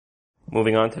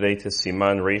Moving on today to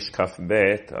Siman Reish Kaf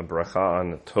Bet, a bracha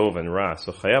on Tov and Ra.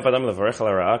 So Chayav Adam levarech al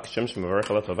ha'ra k'shem shemevarech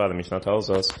al ha'tova. The Mishnah tells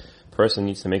us a person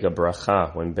needs to make a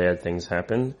bracha when bad things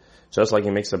happen, just like he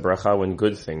makes a bracha when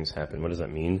good things happen. What does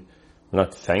that mean? We're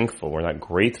not thankful, we're not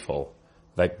grateful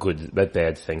that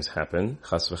bad things happen,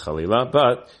 chas v'chalila,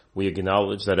 but we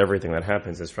acknowledge that everything that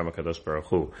happens is from HaKadosh Baruch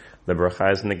Hu. The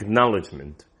bracha is an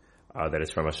acknowledgement that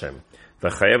it's from Hashem. The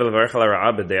Chayav levarech al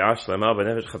ha'ra b'de'ah shlema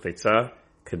b'nefesh chafetza.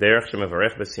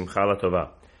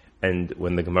 And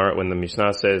when the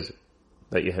Mishnah says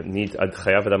that you need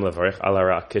chayav adam levarech al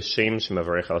hara kishem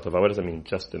shemevarech al tova, what does that mean?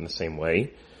 Just in the same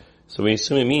way. So we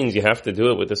assume it means you have to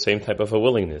do it with the same type of a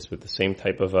willingness, with the same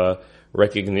type of a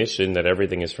recognition that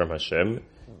everything is from Hashem,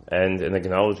 and an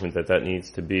acknowledgement that needs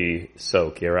to be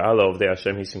so.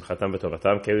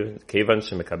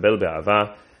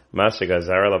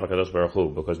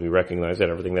 Because we recognize that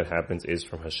everything that happens is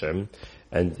from Hashem,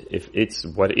 and if it's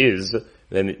what is,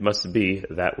 then it must be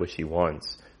that which He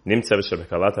wants. It's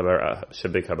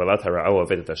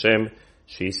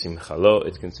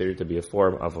considered to be a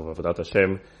form of Avodat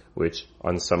Hashem, which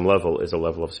on some level is a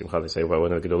level of Simcha. They say about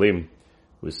one of the Gedolim,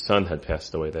 whose son had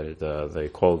passed away, that they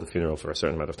called the funeral for a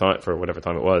certain amount of time, for whatever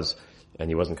time it was, and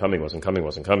he wasn't coming. He was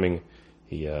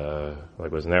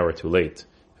an hour too late.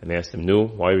 And they asked him,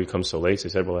 why you come so late? So he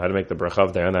said, I had to make the bracha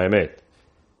of Dayan Ha'emet.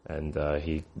 And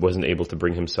he wasn't able to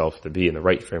bring himself to be in the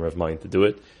right frame of mind to do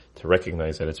it, to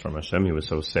recognize that it's from Hashem. He was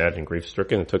so sad and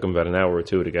grief-stricken. It took him about an hour or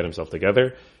two to get himself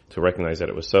together, to recognize that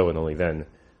it was so, and only then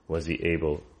was he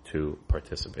able to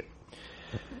participate.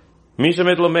 If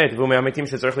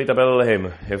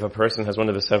a person has one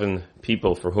of the 7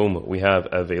 people for whom we have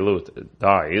avelut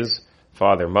dies,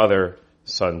 father, mother,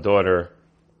 son, daughter,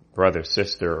 brother,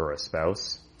 sister, or a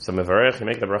spouse, so mevarech, you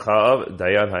make the bracha of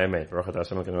Dayan Ha'emet. Baruch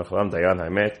Hashem Dayan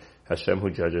Ha'emet, Hashem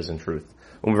who judges in truth.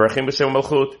 U'mevarechim b'shem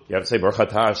malchut. You have to say Baruch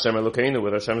Atah Hashem Elokeinu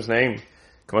with Hashem's name.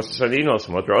 K'mos shadino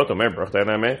shemot ra'ot omer Baruch Dayan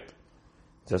Ha'emet.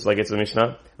 Just like it's in the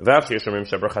Mishnah. V'af sheyeshomrim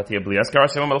shebrachat tiyeh bli askar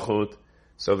Hashem malchut.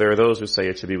 So there are those who say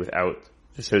it should be without.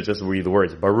 Just read the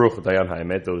words Baruch Dayan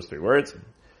Ha'emet. Those 3 words.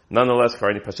 Nonetheless,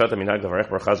 karani pashata minhag levarech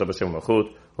bracha b'shem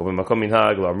malchut u'b'makom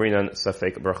minhag la'amrinan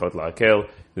safek brachot la'akel.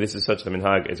 This is such the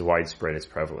minhag is widespread, it's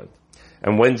prevalent.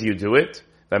 And when do you do it?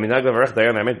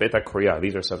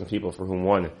 These are 7 people for whom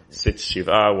one sits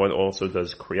shiva, one also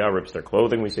does kriya, rips their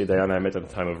clothing. We say dayan ha'emet at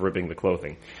the time of ripping the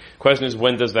clothing. Question is,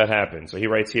 when does that happen? So he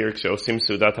writes here, there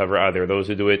are those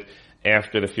who do it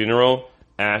after the funeral,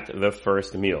 at the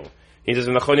first meal. He says,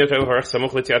 but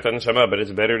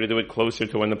it's better to do it closer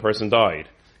to when the person died.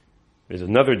 There's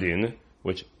another din,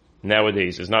 which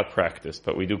nowadays is not practiced,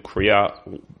 but we do kriya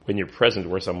when you're present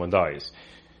where someone dies.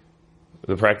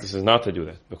 The practice is not to do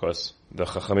that, because the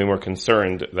Chachamim were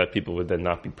concerned that people would then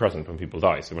not be present when people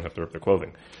die, so they wouldn't have to rip their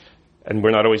clothing. And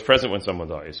we're not always present when someone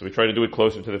dies, so we try to do it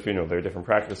closer to the funeral. There are different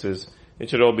practices. It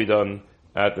should all be done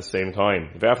at the same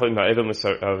time. Even if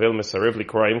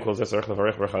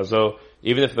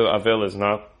the Avel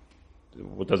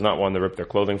does not want to rip their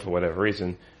clothing for whatever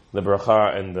reason, the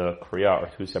bracha and the kriya are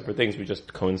 2 separate things. We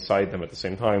just coincide them at the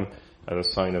same time as a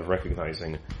sign of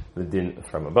recognizing the din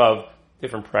from above.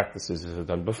 Different practices is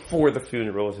done before the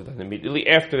funeral, is done immediately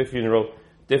after the funeral.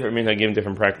 Different minhagim,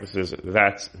 different practices.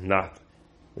 That's not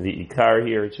the ikar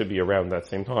here. It should be around that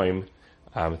same time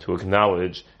to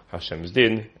acknowledge Hashem's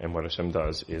din, and what Hashem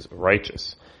does is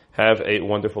righteous. Have a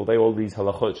wonderful day. All these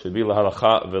halachot should be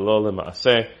lahalacha velo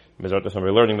lema'aseh. Bezrat Hashem,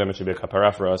 we're learning them. It should be a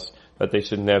kapara for us, that they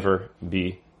should never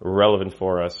be relevant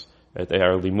for us, that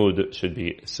our limud should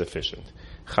be sufficient.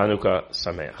 Chanukah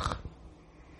Sameach.